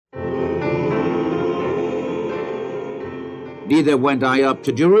Neither went I up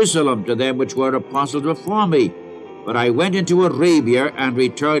to Jerusalem to them which were apostles before me, but I went into Arabia and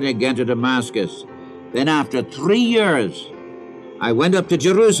returned again to Damascus. Then after 3 years I went up to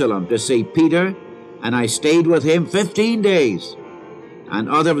Jerusalem to see Peter, and I stayed with him 15 days. And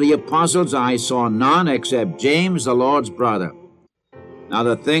other of the apostles I saw none except James, the Lord's brother. Now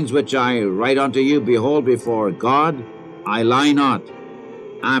the things which I write unto you, behold, before God, I lie not.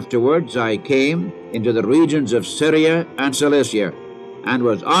 Afterwards I came into the regions of Syria and Cilicia, and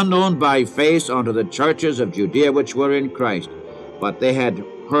was unknown by face unto the churches of Judea which were in Christ. But they had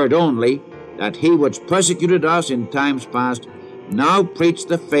heard only that he which persecuted us in times past now preached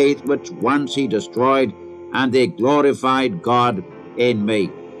the faith which once he destroyed, and they glorified God in me.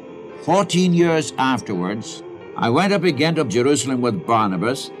 14 years afterwards, I went up again to Jerusalem with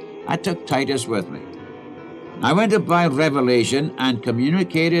Barnabas. I took Titus with me. I went up by revelation and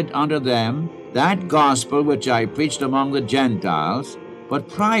communicated unto them that gospel which I preached among the Gentiles, but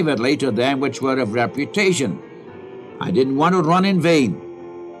privately to them which were of reputation. I didn't want to run in vain.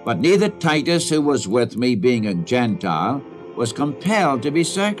 But neither Titus, who was with me, being a Gentile, was compelled to be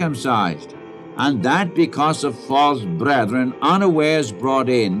circumcised, and that because of false brethren unawares brought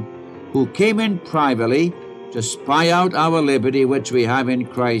in, who came in privately to spy out our liberty which we have in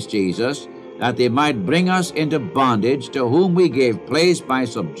Christ Jesus, that they might bring us into bondage, to whom we gave place by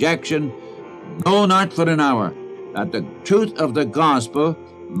subjection, no, not for an hour, that the truth of the gospel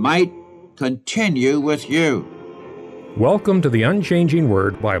might continue with you. Welcome to the Unchanging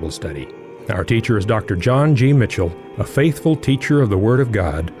Word Bible Study. Our teacher is Dr. John G. Mitchell, a faithful teacher of the Word of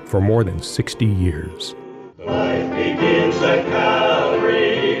God for more than 60 years. Life begins at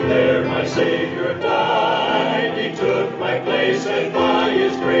Calvary, there my Savior died. He took my place and by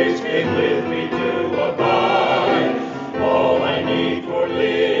His grace came with me to abide. All I need for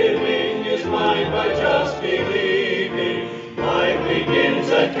living is mine by just believing. Life begins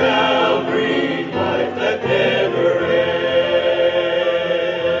at Calvary, life that never ends.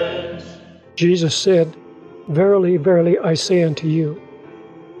 Jesus said, Verily, verily, I say unto you,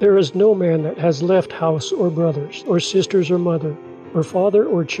 there is no man that has left house or brothers, or sisters or mother, or father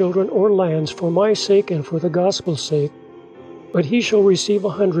or children or lands for my sake and for the gospel's sake, but he shall receive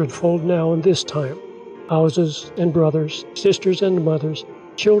 100-fold now in this time, houses and brothers, sisters and mothers,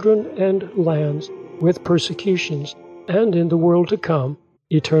 children and lands, with persecutions, and in the world to come,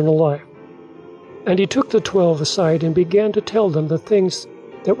 eternal life. And he took the 12 aside and began to tell them the things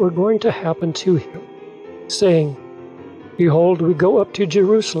that were going to happen to him, saying, Behold, we go up to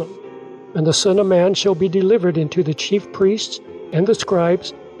Jerusalem, and the Son of Man shall be delivered into the chief priests and the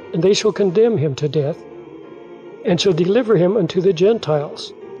scribes, and they shall condemn him to death, and shall deliver him unto the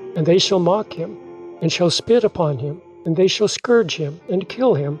Gentiles, and they shall mock him, and shall spit upon him, and they shall scourge him, and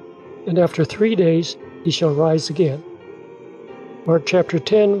kill him, and after 3 days he shall rise again. Mark chapter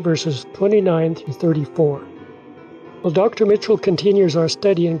 10, verses 29 through 34. Well, Dr. Mitchell continues our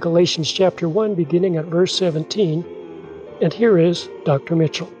study in Galatians chapter 1, beginning at verse 17, and here is Dr.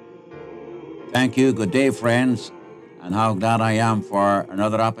 Mitchell. Thank you. Good day, friends, and how glad I am for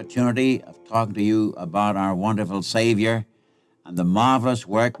another opportunity of talking to you about our wonderful Savior and the marvelous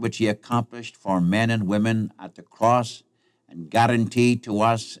work which He accomplished for men and women at the cross and guaranteed to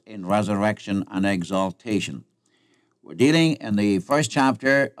us in resurrection and exaltation. We're dealing in the first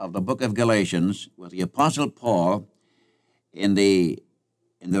chapter of the book of Galatians with the Apostle Paul in the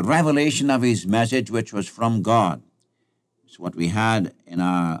revelation of his message, which was from God. It's what we had in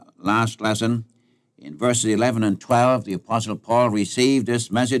our last lesson. In verses 11 and 12, the Apostle Paul received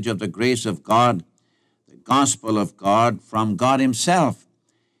this message of the grace of God, the gospel of God, from God Himself.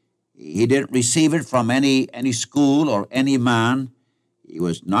 He didn't receive it from any school or any man. He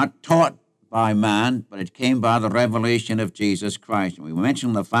was not taught by man, but it came by the revelation of Jesus Christ. And we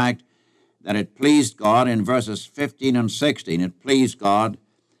mentioned the fact that it pleased God in verses 15 and 16. It pleased God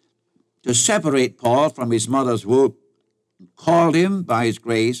to separate Paul from his mother's womb, and called him by His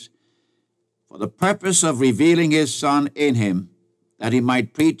grace for the purpose of revealing His Son in him, that he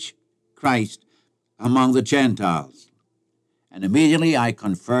might preach Christ among the Gentiles. And immediately I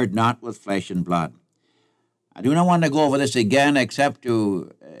conferred not with flesh and blood. I do not want to go over this again except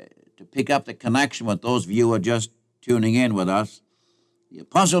to pick up the connection with those of you who are just tuning in with us. The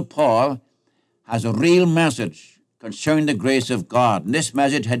Apostle Paul has a real message concerning the grace of God, and this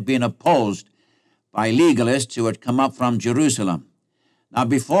message had been opposed by legalists who had come up from Jerusalem. Now,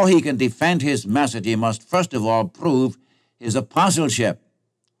 before he can defend his message, he must first of all prove his apostleship,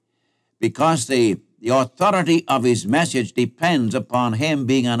 because the authority of his message depends upon him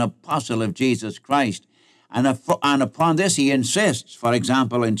being an apostle of Jesus Christ. And upon this he insists, for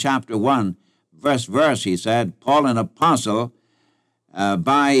example, in chapter 1, verse, he said, Paul, an apostle,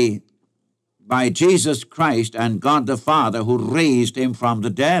 by Jesus Christ and God the Father who raised him from the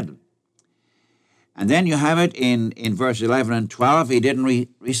dead. And then you have it in verse 11 and 12. He didn't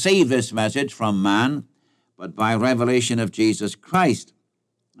receive this message from man, but by revelation of Jesus Christ.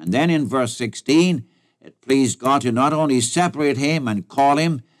 And then in verse 16, it pleased God to not only separate him and call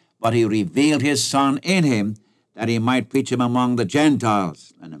him, but he revealed his Son in him, that he might preach him among the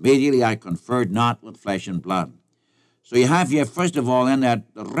Gentiles. And immediately I conferred not with flesh and blood. So you have here, first of all, then,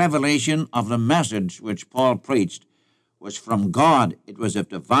 that the revelation of the message which Paul preached was from God. It was of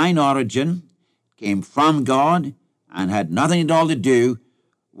divine origin, came from God, and had nothing at all to do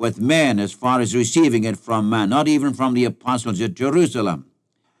with men as far as receiving it from man, not even from the apostles at Jerusalem.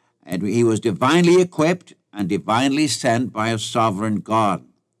 And he was divinely equipped and divinely sent by a sovereign God.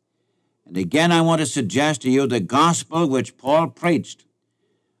 And again, I want to suggest to you the gospel which Paul preached,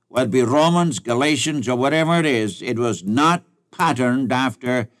 whether it be Romans, Galatians, or whatever it was not patterned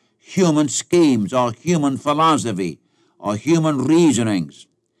after human schemes or human philosophy or human reasonings,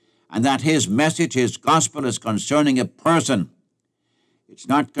 and that his message, his gospel, is concerning a person. It's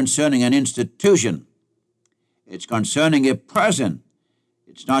not concerning an institution. It's concerning a person.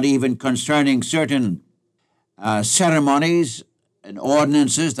 It's not even concerning certain ceremonies and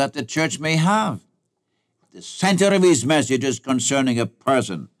ordinances that the church may have. The center of his message is concerning a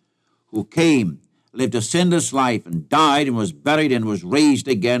person who came, lived a sinless life, and died and was buried and was raised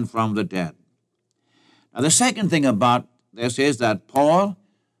again from the dead. Now, the second thing about this is that Paul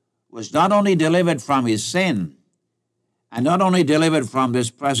was not only delivered from his sin, and not only delivered from this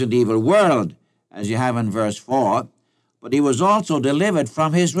present evil world, as you have in verse 4, but he was also delivered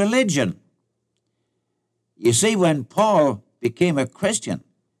from his religion. You see, when Paul became a Christian,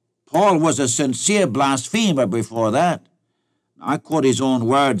 Paul was a sincere blasphemer before that. Now, I quote his own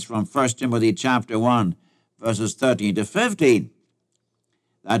words from 1 Timothy chapter 1, verses 13 to 15,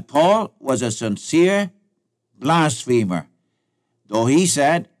 that Paul was a sincere blasphemer, though he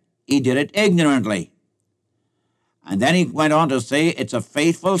said he did it ignorantly. And then he went on to say, it's a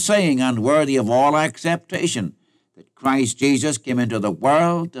faithful saying and worthy of all acceptation, that Christ Jesus came into the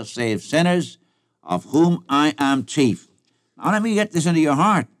world to save sinners, of whom I am chief. Now let me get this into your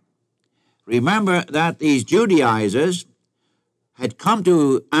heart. Remember that these Judaizers had come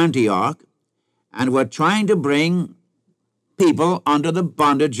to Antioch and were trying to bring people under the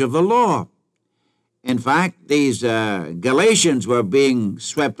bondage of the law. In fact, these Galatians were being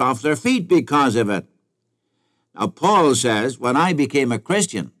swept off their feet because of it. Now, Paul says, when I became a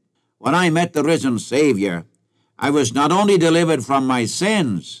Christian, when I met the risen Savior, I was not only delivered from my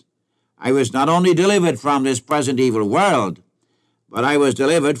sins, I was not only delivered from this present evil world, but I was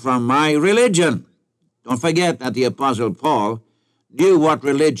delivered from my religion. Don't forget that the Apostle Paul knew what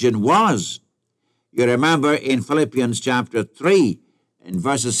religion was. You remember in Philippians chapter 3, in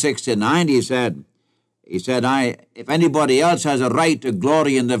verses 6 to 9, he said, if anybody else has a right to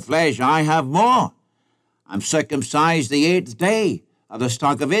glory in the flesh, I have more. I'm circumcised the 8th day, of the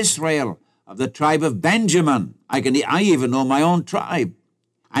stock of Israel, of the tribe of Benjamin. I even know my own tribe.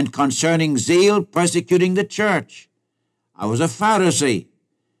 And concerning zeal, persecuting the church, I was a Pharisee.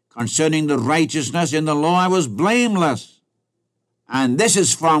 Concerning the righteousness in the law, I was blameless. And this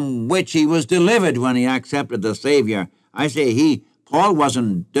is from which he was delivered when he accepted the Savior. I say Paul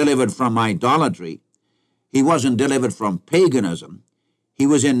wasn't delivered from idolatry. He wasn't delivered from paganism. He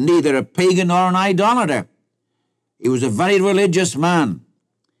was in neither a pagan nor an idolater. He was a very religious man.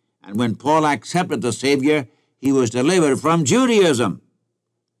 And when Paul accepted the Savior, he was delivered from Judaism.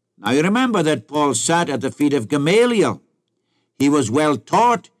 Now you remember that Paul sat at the feet of Gamaliel. He was well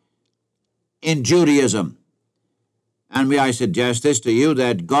taught in Judaism. And may I suggest this to you,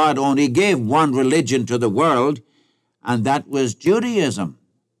 that God only gave one religion to the world, and that was Judaism.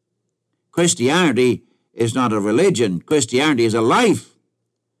 Christianity is not a religion. Christianity is a life.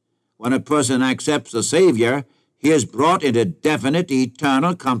 When a person accepts the Savior, he is brought into definite,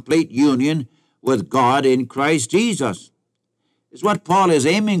 eternal, complete union with God in Christ Jesus. It's what Paul is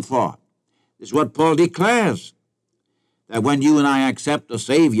aiming for. It's what Paul declares, that when you and I accept the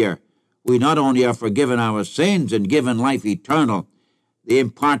Savior, we not only are forgiven our sins and given life eternal, the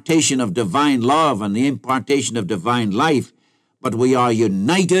impartation of divine love and the impartation of divine life, but we are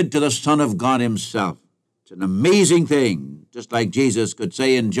united to the Son of God himself. It's an amazing thing, just like Jesus could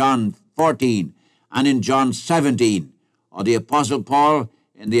say in John 14 and in John 17, or the Apostle Paul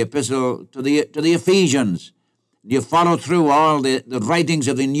in the Epistle to the Ephesians. You follow through all the writings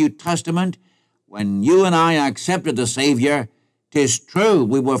of the New Testament. When you and I accepted the Savior, 'tis true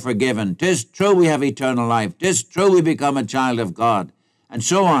we were forgiven. 'Tis true we have eternal life. 'Tis true we become a child of God, and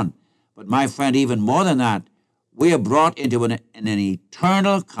so on. But my friend, even more than that, we are brought into an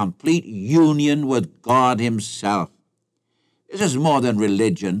eternal, complete union with God himself. This is more than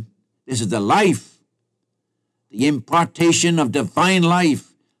religion. This is the life, the impartation of divine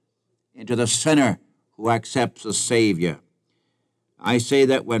life into the sinner who accepts the Savior. I say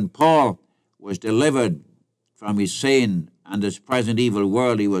that when Paul was delivered from his sin and this present evil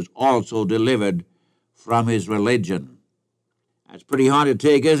world, he was also delivered from his religion. That's pretty hard to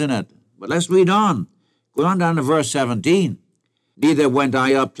take, isn't it? But let's read on. Go on down to verse 17. Neither went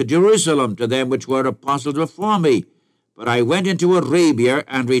I up to Jerusalem to them which were apostles before me, but I went into Arabia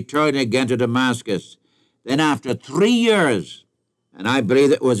and returned again to Damascus. Then after 3 years, and I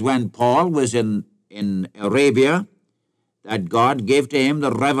believe it was when Paul was in Arabia, that God gave to him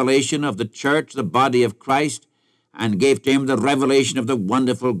the revelation of the church, the body of Christ, and gave to him the revelation of the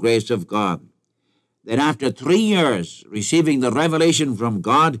wonderful grace of God. Then after 3 years, receiving the revelation from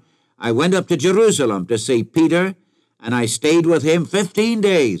God, I went up to Jerusalem to see Peter, and I stayed with him 15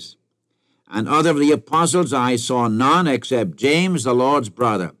 days. And other of the apostles I saw none except James, the Lord's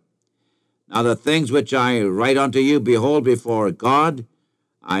brother. Now the things which I write unto you, behold, before God,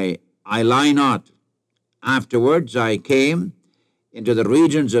 I lie not. Afterwards I came into the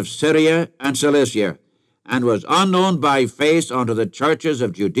regions of Syria and Cilicia, and was unknown by face unto the churches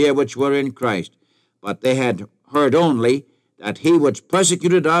of Judea which were in Christ. But they had heard only that he which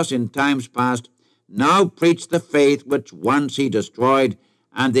persecuted us in times past now preached the faith which once he destroyed,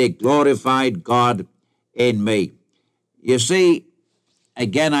 and they glorified God in me. You see,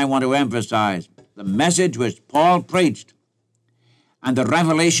 again I want to emphasize, the message which Paul preached and the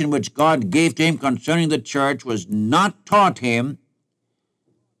revelation which God gave to him concerning the church was not taught him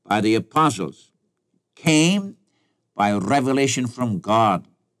by the apostles. It came by revelation from God.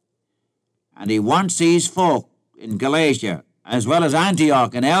 And he wants these folk in Galatia, as well as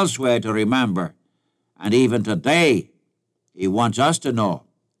Antioch and elsewhere, to remember. And even today, he wants us to know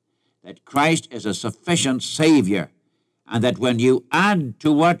that Christ is a sufficient Savior, and that when you add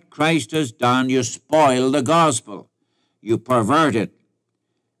to what Christ has done, you spoil the gospel. You pervert it.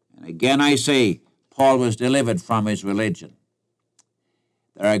 And again I say, Paul was delivered from his religion.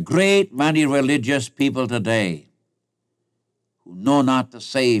 There are a great many religious people today who know not the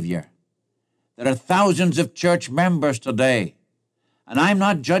Savior. There are thousands of church members today, and I'm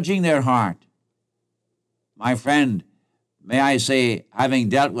not judging their heart. My friend, may I say, having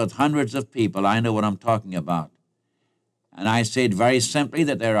dealt with hundreds of people, I know what I'm talking about. And I say it very simply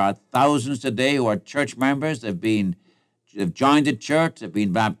that there are thousands today who are church members. They've joined the church, they've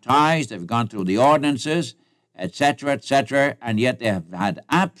been baptized, they've gone through the ordinances, etc., and yet they have had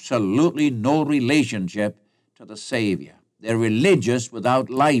absolutely no relationship to the Savior. They're religious without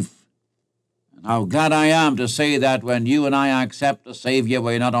life. And how glad I am to say that when you and I accept the Savior,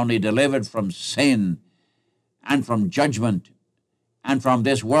 we're not only delivered from sin and from judgment and from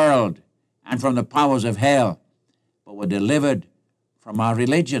this world and from the powers of hell, but we're delivered from our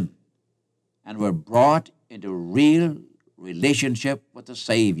religion and we're brought into real relationship with the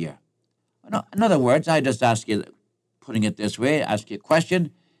Savior. In other words, I just ask you, putting it this way, ask you a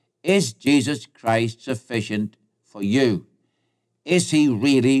question: is Jesus Christ sufficient for you? Is he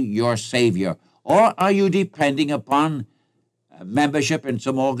really your Savior? Or are you depending upon membership in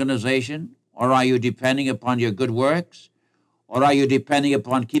some organization? Or are you depending upon your good works? Or are you depending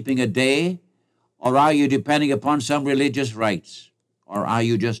upon keeping a day? Or are you depending upon some religious rites? Or are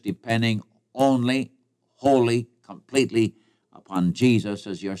you just depending only, wholly, completely upon Jesus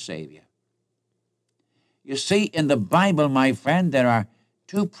as your Savior? You see, in the Bible, my friend, there are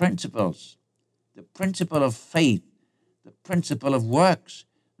two principles: the principle of faith, the principle of works.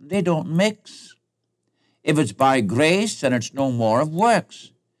 They don't mix. If it's by grace, then it's no more of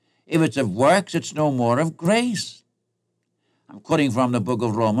works. If it's of works, it's no more of grace. I'm quoting from the book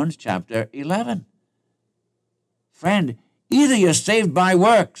of Romans, chapter 11. Friend, either you're saved by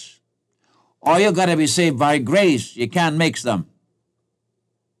works, or you've got to be saved by grace. You can't mix them.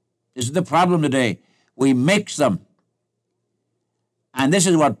 This is the problem today. We mix them. And this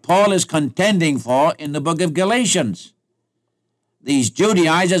is what Paul is contending for in the book of Galatians. These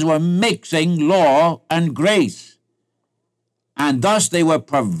Judaizers were mixing law and grace, and thus they were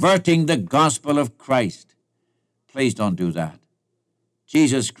perverting the gospel of Christ. Please don't do that.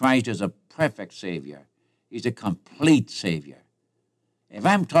 Jesus Christ is a perfect Savior. He's a complete Savior. If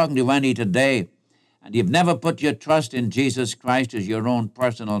I'm talking to any today, and you've never put your trust in Jesus Christ as your own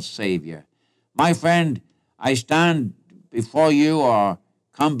personal Savior, my friend, I stand before you or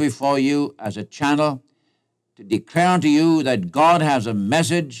come before you as a channel to declare unto you that God has a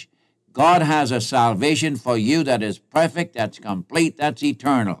message, God has a salvation for you that is perfect, that's complete, that's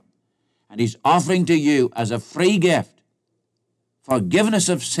eternal. And he's offering to you as a free gift forgiveness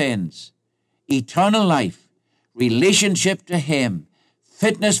of sins, eternal life, relationship to him,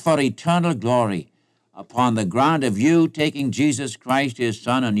 fitness for eternal glory, upon the ground of you taking Jesus Christ, his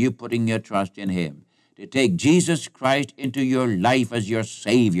Son, and you putting your trust in him. To take Jesus Christ into your life as your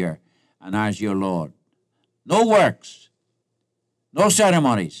Savior and as your Lord. No works, no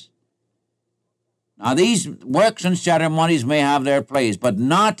ceremonies. Now, these works and ceremonies may have their place, but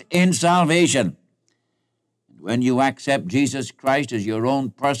not in salvation. When you accept Jesus Christ as your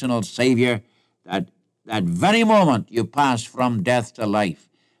own personal Savior, that very moment you pass from death to life.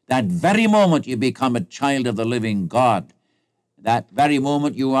 That very moment you become a child of the living God. That very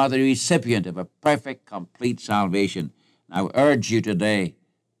moment you are the recipient of a perfect, complete salvation. And I urge you today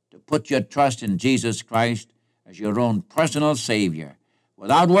to put your trust in Jesus Christ as your own personal Savior.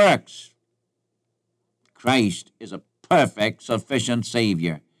 Without works, Christ is a perfect, sufficient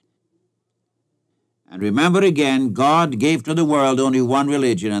Savior. And remember again, God gave to the world only one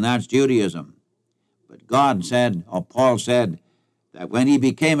religion, and that's Judaism. But God said, or Paul said, that when he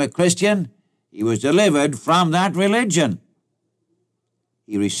became a Christian, he was delivered from that religion.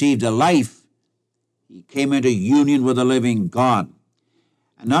 He received a life. He came into union with the living God.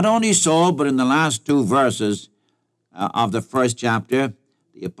 And not only so, but in the last two verses of the first chapter,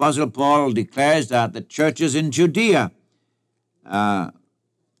 the Apostle Paul declares that the churches in Judea,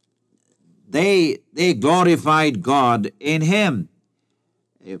 they glorified God in him.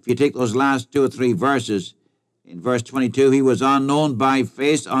 If you take those last 2 or 3 verses, in verse 22, he was unknown by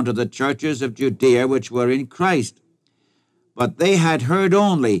face unto the churches of Judea which were in Christ. But they had heard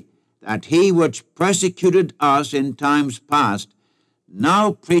only that he which persecuted us in times past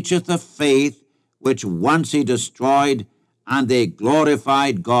now preacheth the faith which once he destroyed, and they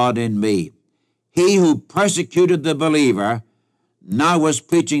glorified God in me. He who persecuted the believer now was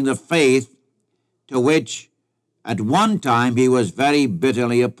preaching the faith to which at one time he was very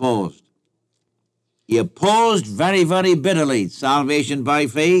bitterly opposed. He opposed very, very bitterly salvation by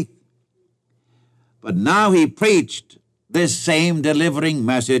faith, but now he preached this same delivering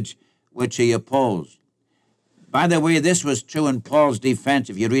message which he opposed. By the way, this was true in Paul's defense.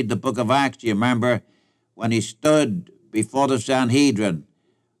 If you read the book of Acts, do you remember when he stood before the Sanhedrin,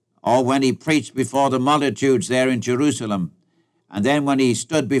 or when he preached before the multitudes there in Jerusalem, and then when he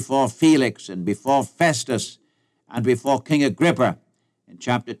stood before Felix and before Festus and before King Agrippa in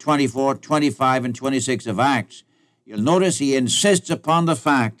chapter 24, 25, and 26 of Acts, you'll notice he insists upon the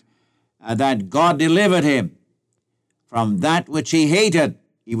fact that God delivered him from that which he hated.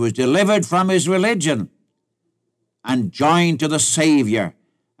 He was delivered from his religion and joined to the Savior,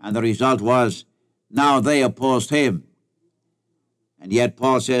 and the result was now they opposed him. And yet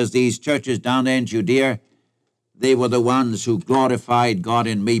Paul says these churches down there in Judea, they were the ones who glorified God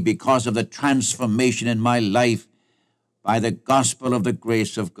in me because of the transformation in my life by the gospel of the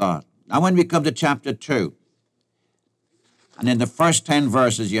grace of God. Now when we come to chapter 2, and in the first 10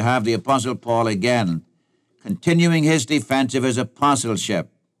 verses you have the Apostle Paul again continuing his defense of his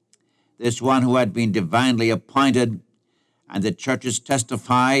apostleship, this one who had been divinely appointed, and the churches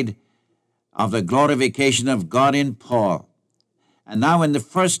testified of the glorification of God in Paul. And now in the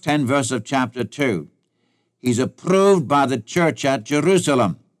first 10 verses of chapter 2, he's approved by the church at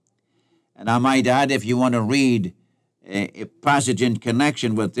Jerusalem. And I might add, if you want to read a passage in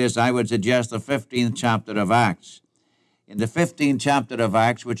connection with this, I would suggest the 15th chapter of Acts. In the 15th chapter of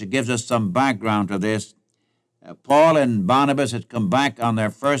Acts, which gives us some background to this, Paul and Barnabas had come back on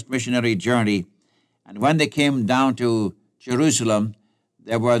their first missionary journey, and when they came down to Jerusalem,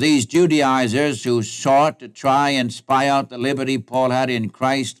 there were these Judaizers who sought to try and spy out the liberty Paul had in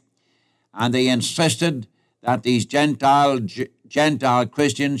Christ, and they insisted that these Gentile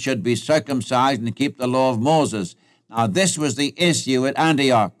Christians should be circumcised and keep the law of Moses. Now, this was the issue at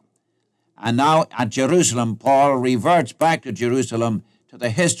Antioch. And now at Jerusalem, Paul reverts back to Jerusalem to the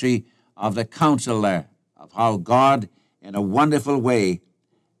history of the council there, of how God, in a wonderful way,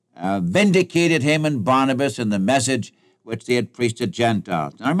 vindicated him and Barnabas in the message which they had preached to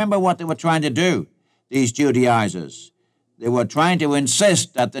Gentiles. Now remember what they were trying to do, these Judaizers. They were trying to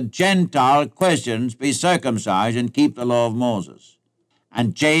insist that the Gentile Christians be circumcised and keep the law of Moses.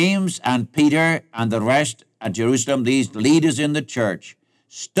 And James and Peter and the rest at Jerusalem, these leaders in the church,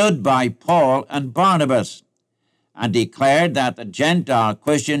 stood by Paul and Barnabas and declared that the Gentile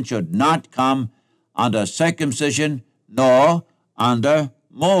Christian should not come under circumcision nor under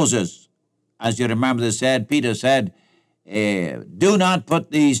Moses. As you remember, Peter said, do not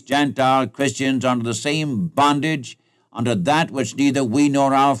put these Gentile Christians under the same bondage, under that which neither we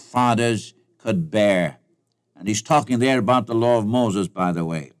nor our fathers could bear. And he's talking there about the law of Moses, by the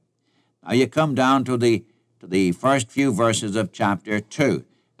way. Now you come down to the first few verses of chapter 2.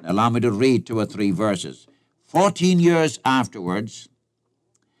 And allow me to read 2 or 3 verses. 14 years afterwards,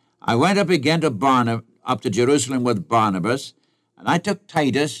 I went up again up to Jerusalem with Barnabas, and I took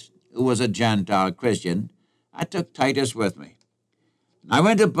Titus, who was a Gentile Christian. I took Titus with me. And I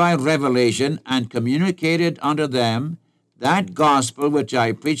went up by revelation and communicated unto them that gospel which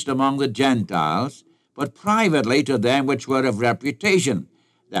I preached among the Gentiles, but privately to them which were of reputation.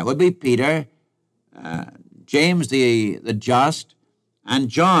 That would be Peter, James the just, and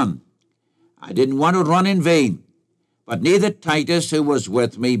John. I didn't want to run in vain. But neither Titus, who was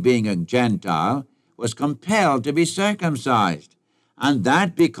with me, being a Gentile, was compelled to be circumcised, and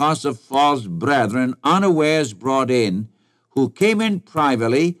that because of false brethren unawares brought in, who came in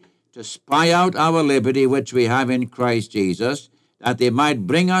privately to spy out our liberty which we have in Christ Jesus, that they might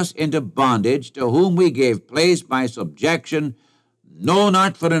bring us into bondage, to whom we gave place by subjection, no,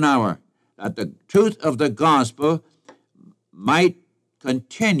 not for an hour, that the truth of the gospel might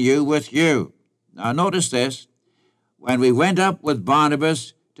continue with you. Now notice this. When we went up with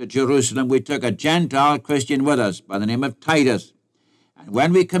Barnabas to Jerusalem, we took a Gentile Christian with us by the name of Titus. And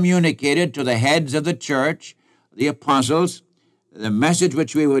when we communicated to the heads of the church, the apostles, the message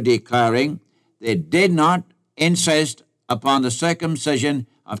which we were declaring, they did not insist upon the circumcision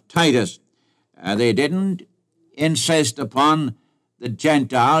of Titus. They didn't insist upon the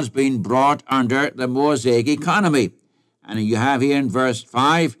Gentiles being brought under the Mosaic economy. And you have here in verse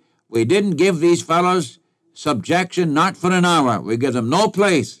 5, we didn't give these fellows subjection not for an hour. We give them no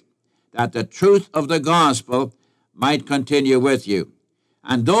place, that the truth of the gospel might continue with you.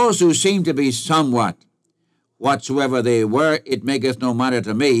 And those who seem to be somewhat, whatsoever they were, it maketh no matter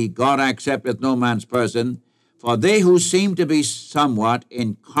to me. God accepteth no man's person. For they who seem to be somewhat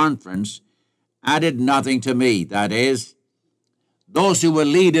in conference added nothing to me. That is, those who were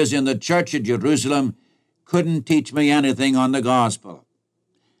leaders in the church at Jerusalem couldn't teach me anything on the gospel.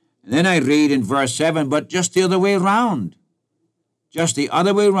 And then I read in verse 7, but just the other way around. Just the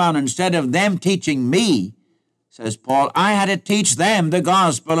other way around. Instead of them teaching me, says Paul, I had to teach them the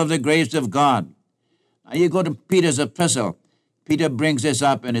gospel of the grace of God. Now you go to Peter's epistle. Peter brings this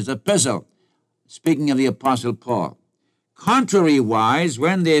up in his epistle, speaking of the Apostle Paul. Contrariwise,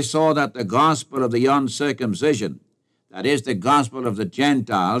 when they saw that the gospel of the uncircumcision, that is, the gospel of the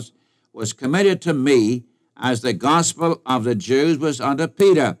Gentiles, was committed to me, as the gospel of the Jews was unto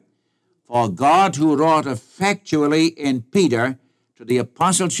Peter. For God, who wrought effectually in Peter to the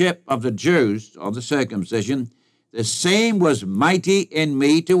apostleship of the Jews, or the circumcision, the same was mighty in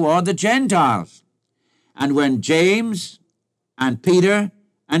me toward the Gentiles. And when James and Peter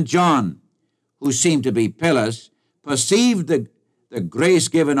and John, who seemed to be pillars, perceived the grace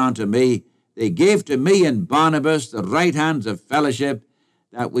given unto me, they gave to me and Barnabas the right hands of fellowship,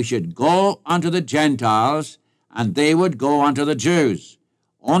 that we should go unto the Gentiles, and they would go unto the Jews.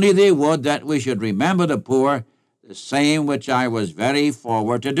 Only they would that we should remember the poor, the same which I was very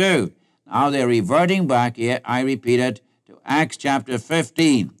forward to do. Now they're reverting back here, I repeat it, to Acts chapter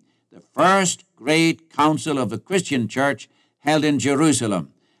 15, the first great council of the Christian church held in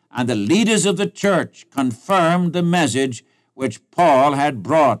Jerusalem. And the leaders of the church confirmed the message which Paul had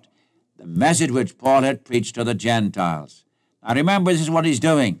brought, the message which Paul had preached to the Gentiles. Now remember, this is what he's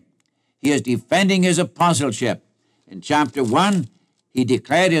doing. He is defending his apostleship. In chapter 1, he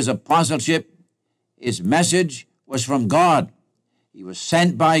declared his apostleship. His message was from God. He was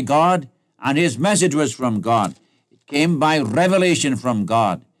sent by God, and his message was from God. It came by revelation from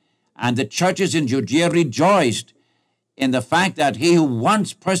God. And the churches in Judea rejoiced in the fact that he who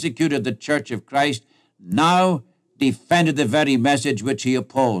once persecuted the church of Christ now defended the very message which he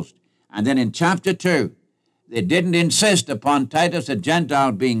opposed. And then in chapter 2, they didn't insist upon Titus, a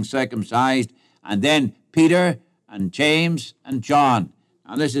Gentile, being circumcised, and then Peter and James and John.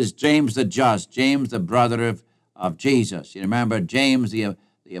 Now this is James the just, James the brother of Jesus. You remember James the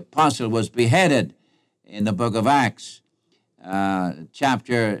apostle was beheaded in the book of Acts,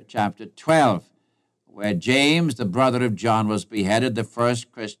 chapter 12, where James, the brother of John, was beheaded, the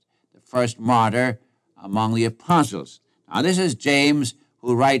first martyr among the apostles. Now this is James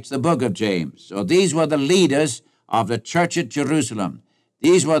who writes the book of James. So these were the leaders of the church at Jerusalem.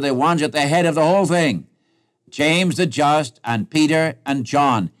 These were the ones at the head of the whole thing. James the just and Peter and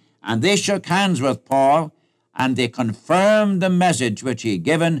John. And they shook hands with Paul, and they confirmed the message which he had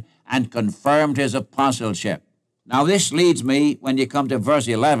given and confirmed his apostleship. Now this leads me, when you come to verse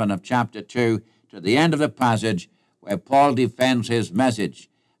 11 of chapter 2, to the end of the passage where Paul defends his message.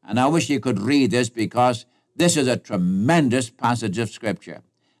 And I wish you could read this, because this is a tremendous passage of Scripture.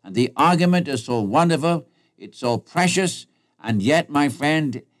 And the argument is so wonderful, it's so precious, and yet, my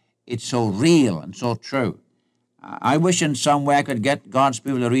friend, It's so real and so true. I wish in some way I could get God's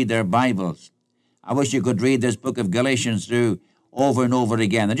people to read their Bibles. I wish you could read this book of Galatians through over and over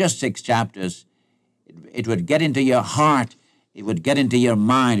again. They're just 6 chapters. It would get into your heart. It would get into your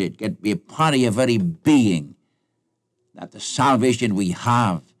mind. It would be a part of your very being, that the salvation we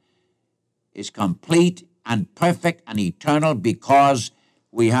have is complete and perfect and eternal because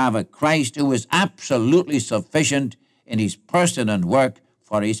we have a Christ who is absolutely sufficient in his person and work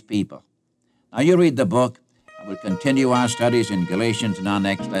for his people. Now you read the book, and we'll continue our studies in Galatians in our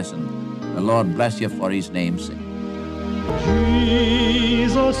next lesson. The Lord bless you for his name's sake.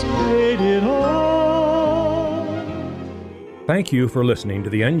 Jesus paid it all. Thank you for listening to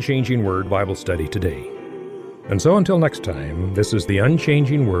the Unchanging Word Bible study today. And so until next time, this is the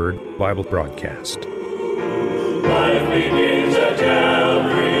Unchanging Word Bible broadcast. Life begins at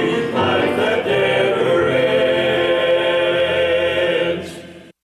Calvary.